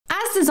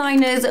as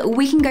designers,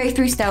 we can go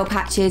through stale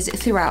patches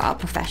throughout our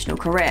professional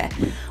career.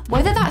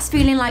 Whether that's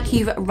feeling like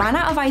you've ran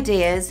out of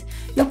ideas,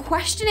 you're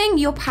questioning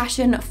your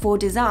passion for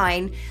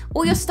design,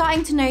 or you're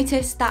starting to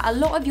notice that a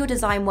lot of your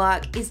design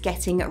work is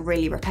getting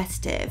really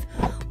repetitive.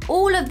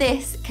 All of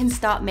this can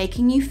start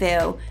making you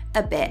feel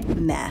a bit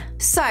meh.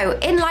 So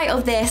in light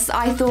of this,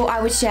 I thought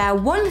I would share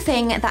one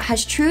thing that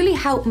has truly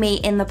helped me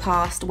in the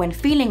past when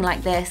feeling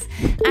like this,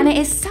 and it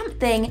is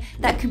something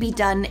that can be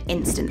done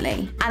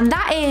instantly. And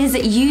that is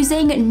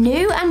using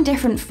new and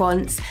different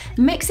fonts,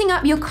 mixing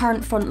up your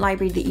current font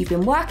library that you've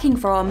been working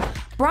from,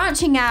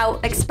 branching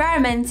out,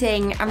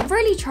 experimenting, and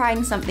really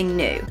trying something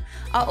new.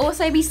 I'll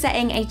also be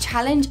setting a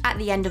challenge at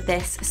the end of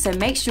this, so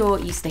make sure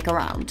you stick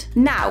around.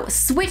 Now,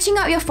 switching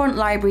up your font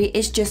library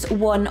is just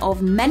one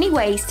of many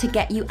ways to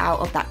get you out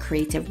of that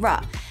creative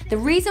rut. The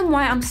reason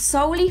why I'm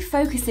solely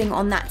focusing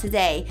on that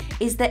today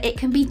is that it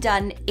can be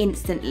done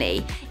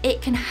instantly.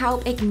 It can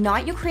help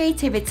ignite your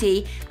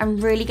creativity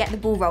and really get the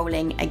ball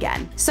rolling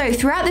again. So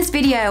throughout this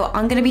video,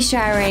 I'm going to be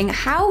sharing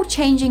how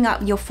changing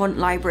up your font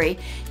library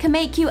can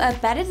make you a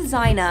better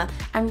designer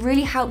and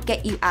really help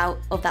get you out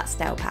of that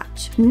stale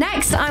patch.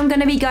 Next, I'm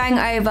going to be going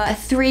over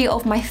 3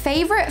 of my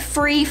favorite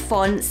free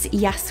fonts.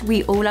 Yes,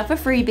 we all love a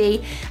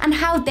freebie, and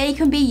how they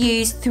can be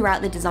used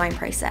throughout the design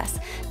process.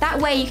 That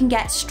way you can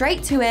get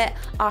straight to it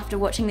after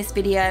watching this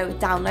video,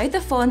 download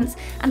the fonts,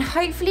 and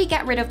hopefully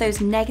get rid of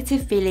those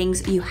negative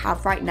feelings you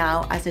have right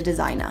now as a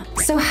designer.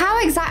 So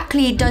how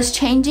exactly does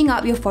changing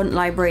up your font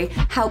library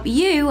help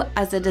you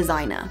as a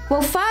designer?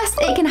 Well, first,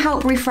 it can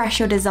help refresh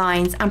your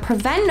designs and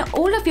prevent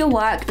all of your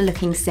work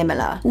looking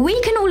similar. We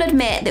can all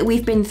admit that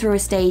we've been through a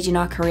stage in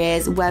our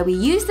careers where we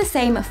use the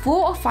same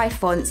 4 or 5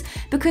 fonts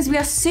because we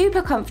are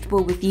super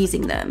comfortable with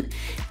using them.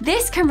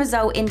 This can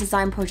result in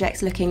design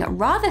projects looking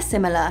rather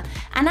similar,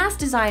 and as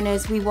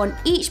designers, we want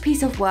each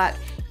piece of work,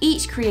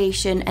 each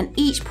creation, and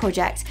each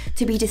project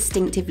to be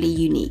distinctively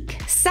unique.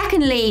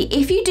 Secondly,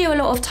 if you do a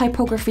lot of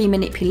typography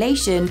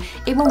manipulation,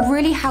 it will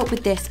really help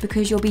with this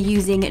because you'll be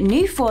using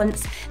new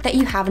fonts that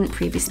you haven't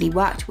previously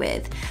worked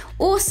with.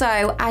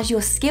 Also, as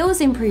your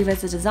skills improve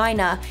as a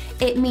designer,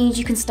 it means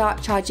you can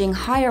start charging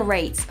higher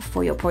rates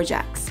for your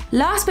projects.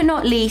 Last but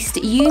not least,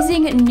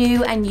 using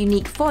new and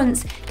unique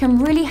fonts can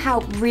really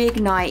help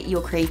reignite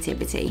your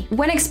creativity.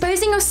 When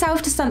exposing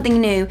yourself to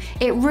something new,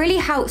 it really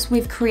helps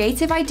with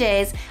creative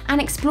ideas and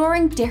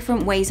exploring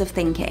different ways of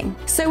thinking.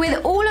 So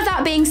with all of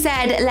that being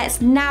said, let's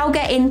now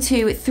get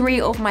into 3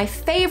 of my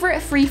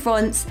favorite free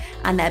fonts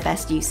and their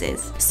best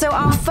uses. So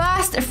our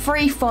first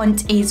free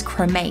font is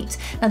Chromate.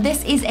 Now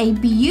this is a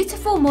beautiful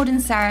modern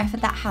serif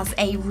that has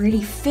a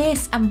really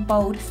fierce and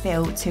bold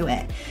feel to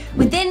it.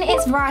 Within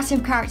its variety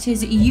of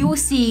characters, you will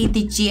see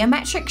the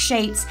geometric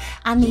shapes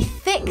and the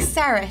thick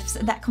serifs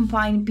that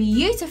combine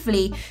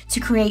beautifully to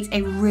create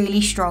a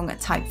really strong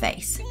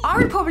typeface. I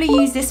would probably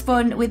use this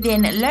font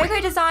within logo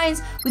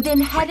designs,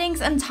 within headings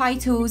and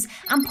titles,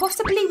 and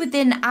possibly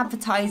within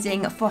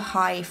advertising for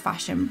high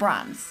fashion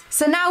brands.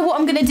 So now what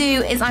I'm going to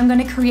do is I'm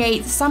going to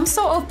create some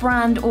sort of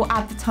brand or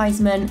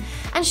advertisement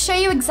and show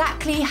you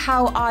exactly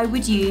how I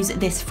would use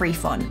this free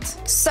font.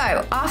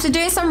 So after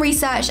doing some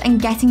research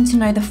and getting to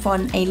know the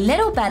font a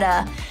little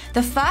better,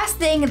 the first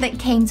thing that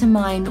came to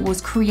mind was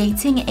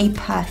creating a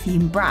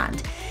perfume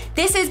brand.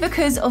 This is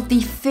because of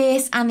the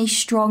fierce and the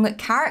strong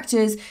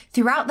characters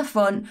throughout the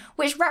font,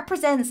 which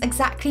represents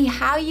exactly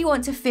how you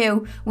want to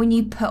feel when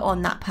you put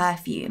on that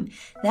perfume.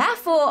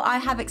 Therefore, I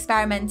have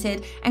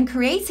experimented and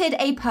created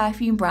a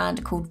perfume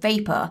brand called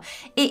Vapor.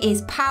 It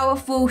is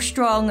powerful,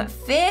 strong,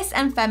 fierce,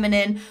 and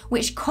feminine,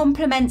 which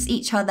complements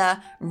each other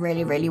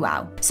really, really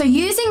well. So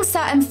using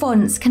certain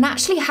fonts can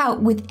actually help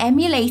with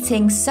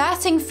emulating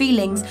certain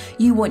feelings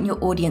you want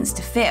your audience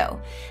to feel.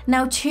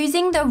 Now,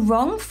 choosing the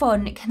wrong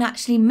font can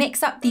actually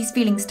mix up these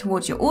feelings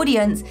towards your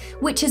audience,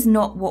 which is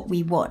not what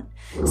we want.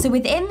 So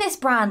within this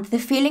brand, the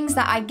feelings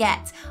that I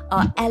get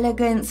are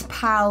elegance,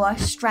 power,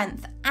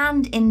 strength,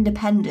 and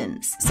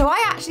independence. So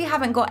I actually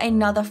haven't got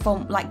another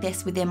font like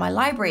this within my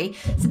library.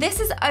 So this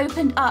has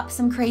opened up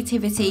some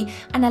creativity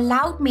and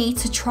allowed me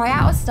to try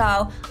out a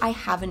style I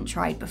haven't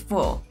tried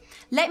before.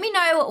 Let me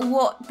know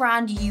what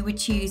brand you would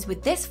choose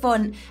with this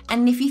font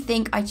and if you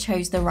think I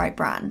chose the right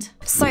brand.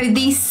 So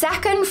the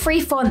second free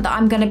font that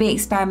I'm going to be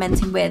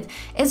experimenting with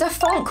is a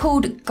font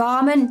called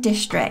Garment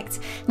District.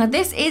 Now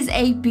this is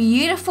a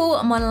beautiful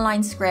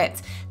monoline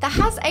script that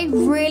has a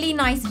really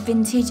nice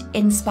vintage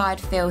inspired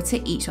feel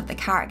to each of the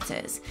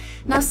characters.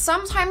 Now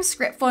sometimes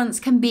script fonts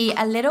can be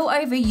a little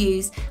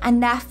overused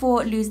and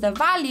therefore lose the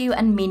value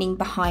and meaning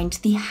behind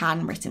the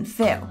handwritten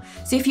feel.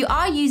 So if you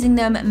are using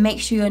them, make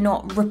sure you're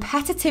not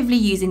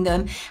repetitively using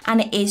them, and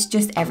it is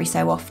just every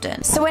so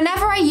often. So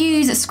whenever I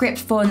use script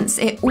fonts,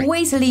 it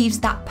always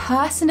leaves that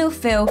personal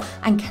feel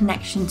and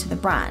connection to the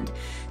brand.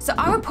 So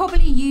I would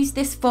probably use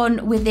this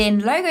font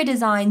within logo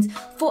designs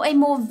for a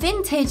more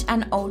vintage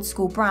and old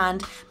school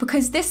brand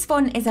because this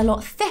font is a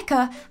lot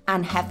thicker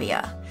and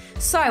heavier.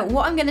 So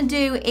what I'm gonna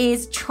do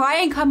is try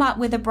and come up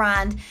with a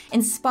brand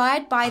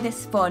inspired by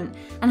this font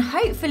and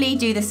hopefully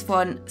do this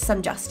font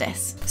some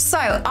justice. So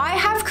I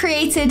have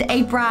created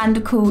a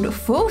brand called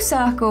Full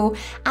Circle,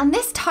 and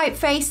this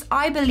typeface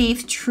I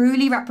believe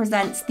truly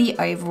represents the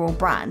overall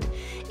brand.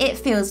 It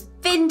feels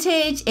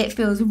vintage, it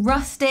feels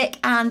rustic,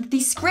 and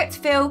the script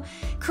feel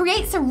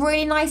creates a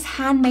really nice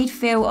handmade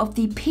feel of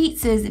the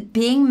pizzas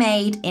being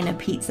made in a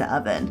pizza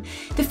oven.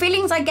 The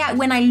feelings I get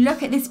when I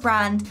look at this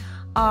brand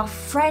are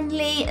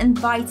friendly,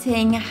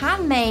 inviting,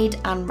 handmade,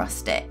 and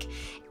rustic.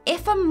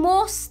 If a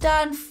more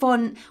stern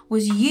font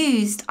was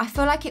used, I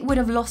feel like it would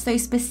have lost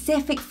those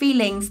specific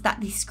feelings that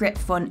the script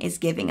font is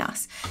giving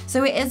us.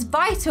 So it is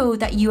vital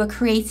that you are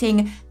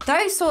creating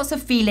those sorts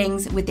of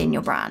feelings within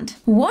your brand.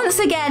 Once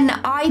again,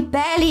 I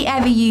barely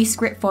ever use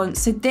script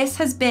fonts, so this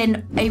has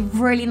been a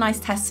really nice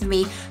test for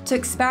me to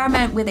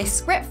experiment with a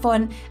script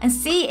font and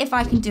see if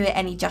I can do it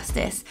any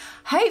justice.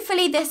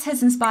 Hopefully this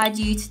has inspired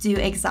you to do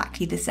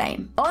exactly the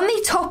same. On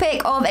the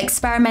topic of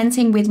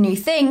experimenting with new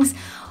things,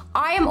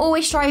 I am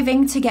always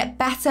striving to get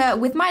better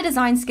with my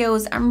design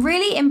skills and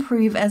really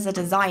improve as a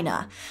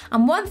designer.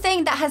 And one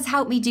thing that has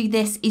helped me do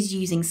this is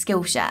using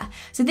Skillshare.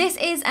 So this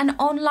is an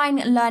online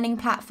learning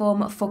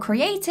platform for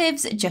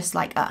creatives just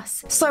like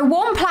us. So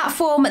one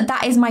platform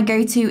that is my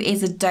go-to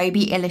is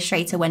Adobe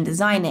Illustrator when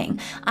designing.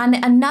 And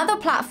another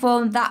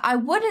platform that I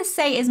wouldn't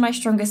say is my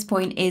strongest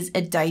point is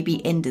Adobe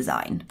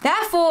InDesign.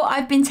 Therefore,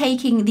 I've been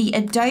taking the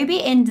Adobe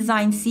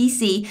InDesign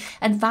CC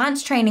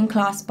Advanced Training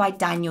class by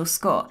Daniel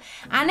Scott.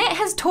 And it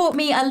has taught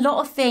me a lot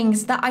of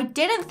things that I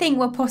didn't think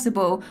were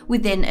possible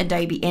within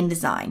Adobe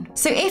InDesign.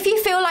 So if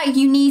you feel like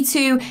you need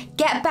to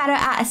get better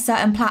at a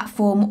certain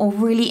platform or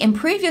really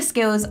improve your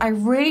skills, I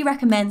really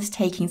recommend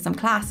taking some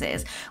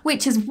classes,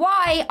 which is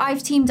why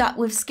I've teamed up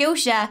with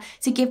Skillshare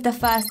to give the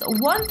first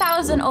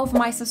 1,000 of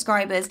my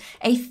subscribers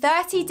a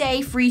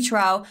 30-day free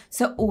trial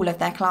to all of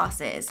their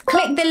classes.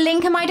 Click the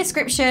link in my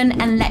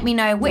description and let me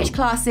know which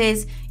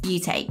classes you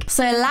take.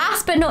 So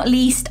last but not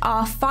least,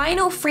 our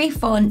final free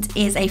font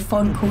is a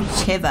font called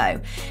Chivo.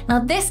 Now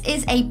this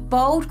is a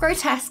bold,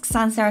 grotesque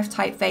sans serif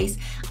typeface,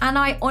 and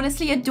I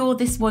honestly adore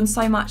this one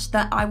so much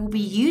that I will be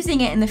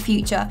using it in the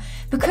future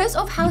because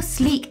of how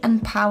sleek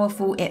and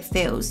powerful it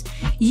feels.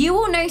 You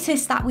will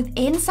notice that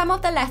within some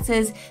of the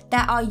letters,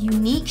 there are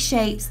unique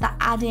shapes that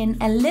add in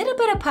a little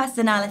bit of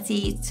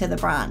personality to the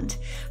brand.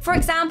 For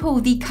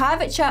example, the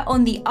curvature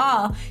on the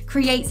R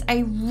creates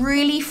a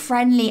really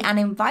friendly and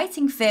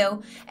inviting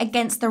feel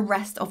against the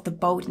rest of the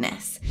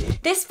boldness.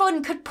 This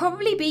font could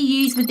probably be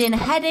used within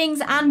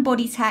headings and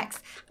body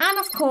text, and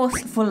of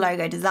course for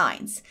logo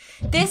designs.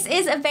 This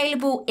is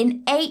available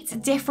in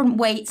 8 different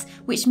weights,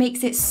 which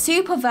makes it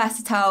super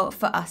versatile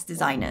for us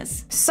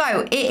designers.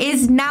 So it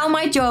is now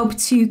my job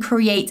to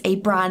create a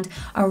brand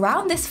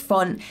around this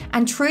font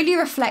and truly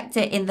reflect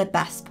it in the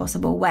best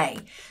possible way.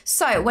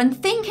 So when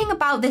thinking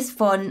about this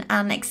font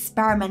and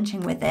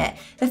experimenting with it,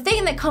 the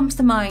thing that comes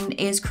to mind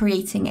is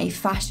creating a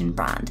fashion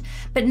brand,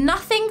 but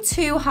nothing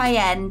too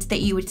high-end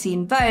that you would see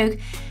in Vogue,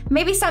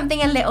 maybe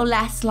something a little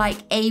less like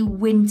a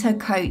winter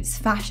coats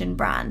fashion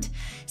brand.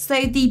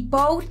 So the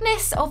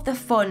boldness of the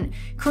font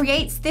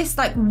creates this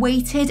like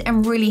weighted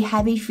and really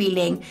heavy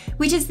feeling,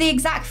 which is the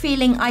exact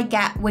feeling I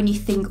get when you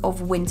think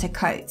of winter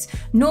coats.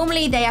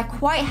 Normally they are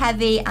quite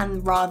heavy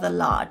and rather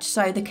large,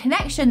 so the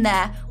connection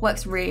there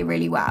works really,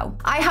 really well.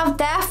 I have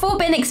therefore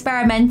been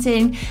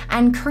experimenting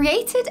and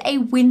created a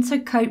winter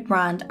coat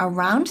brand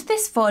around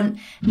this font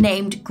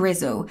named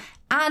Grizzle.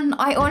 And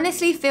I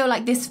honestly feel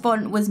like this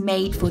font was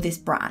made for this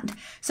brand.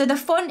 So the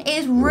font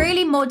is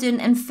really modern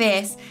and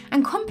fierce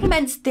and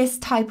complements this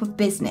type of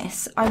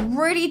business. I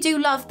really do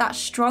love that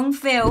strong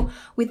feel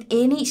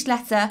within each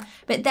letter,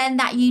 but then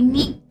that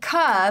unique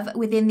curve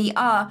within the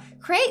R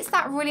creates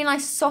that really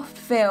nice soft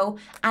feel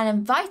and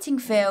inviting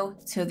feel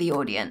to the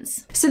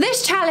audience. So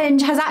this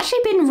challenge has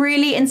actually been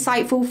really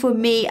insightful for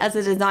me as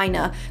a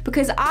designer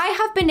because I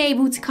have been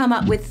able to come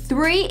up with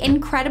 3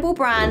 incredible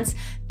brands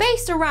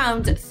based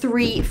around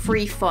 3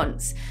 free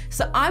fonts.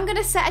 So I'm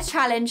gonna set a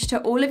challenge to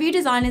all of you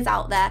designers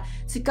out there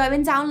to go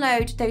and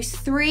download those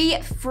 3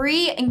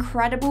 free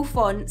incredible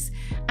fonts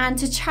and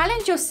to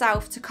challenge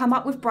yourself to come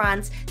up with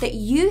brands that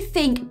you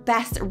think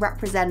best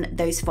represent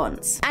those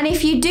fonts. And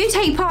if you do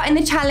take part in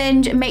the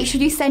challenge, make sure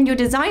you send your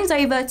designs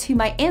over to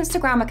my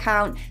Instagram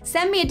account,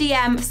 send me a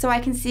DM so I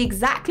can see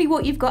exactly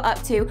what you've got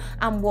up to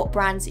and what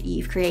brands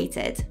you've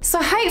created.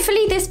 So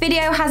hopefully this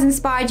video has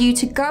inspired you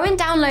to go and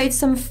download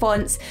some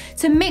fonts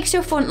to mix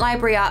your font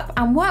library up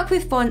and work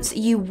with fonts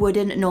you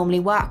wouldn't normally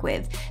work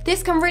with.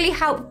 This can really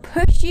help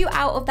push you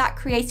out of that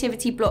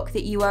creativity block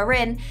that you are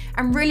in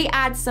and really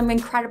add some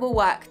incredible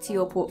work to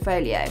your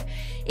portfolio.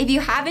 If you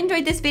have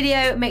enjoyed this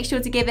video, make sure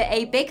to give it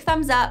a big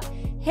thumbs up,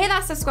 hit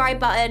that subscribe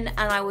button,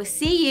 and I will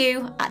see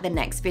you at the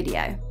next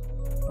video.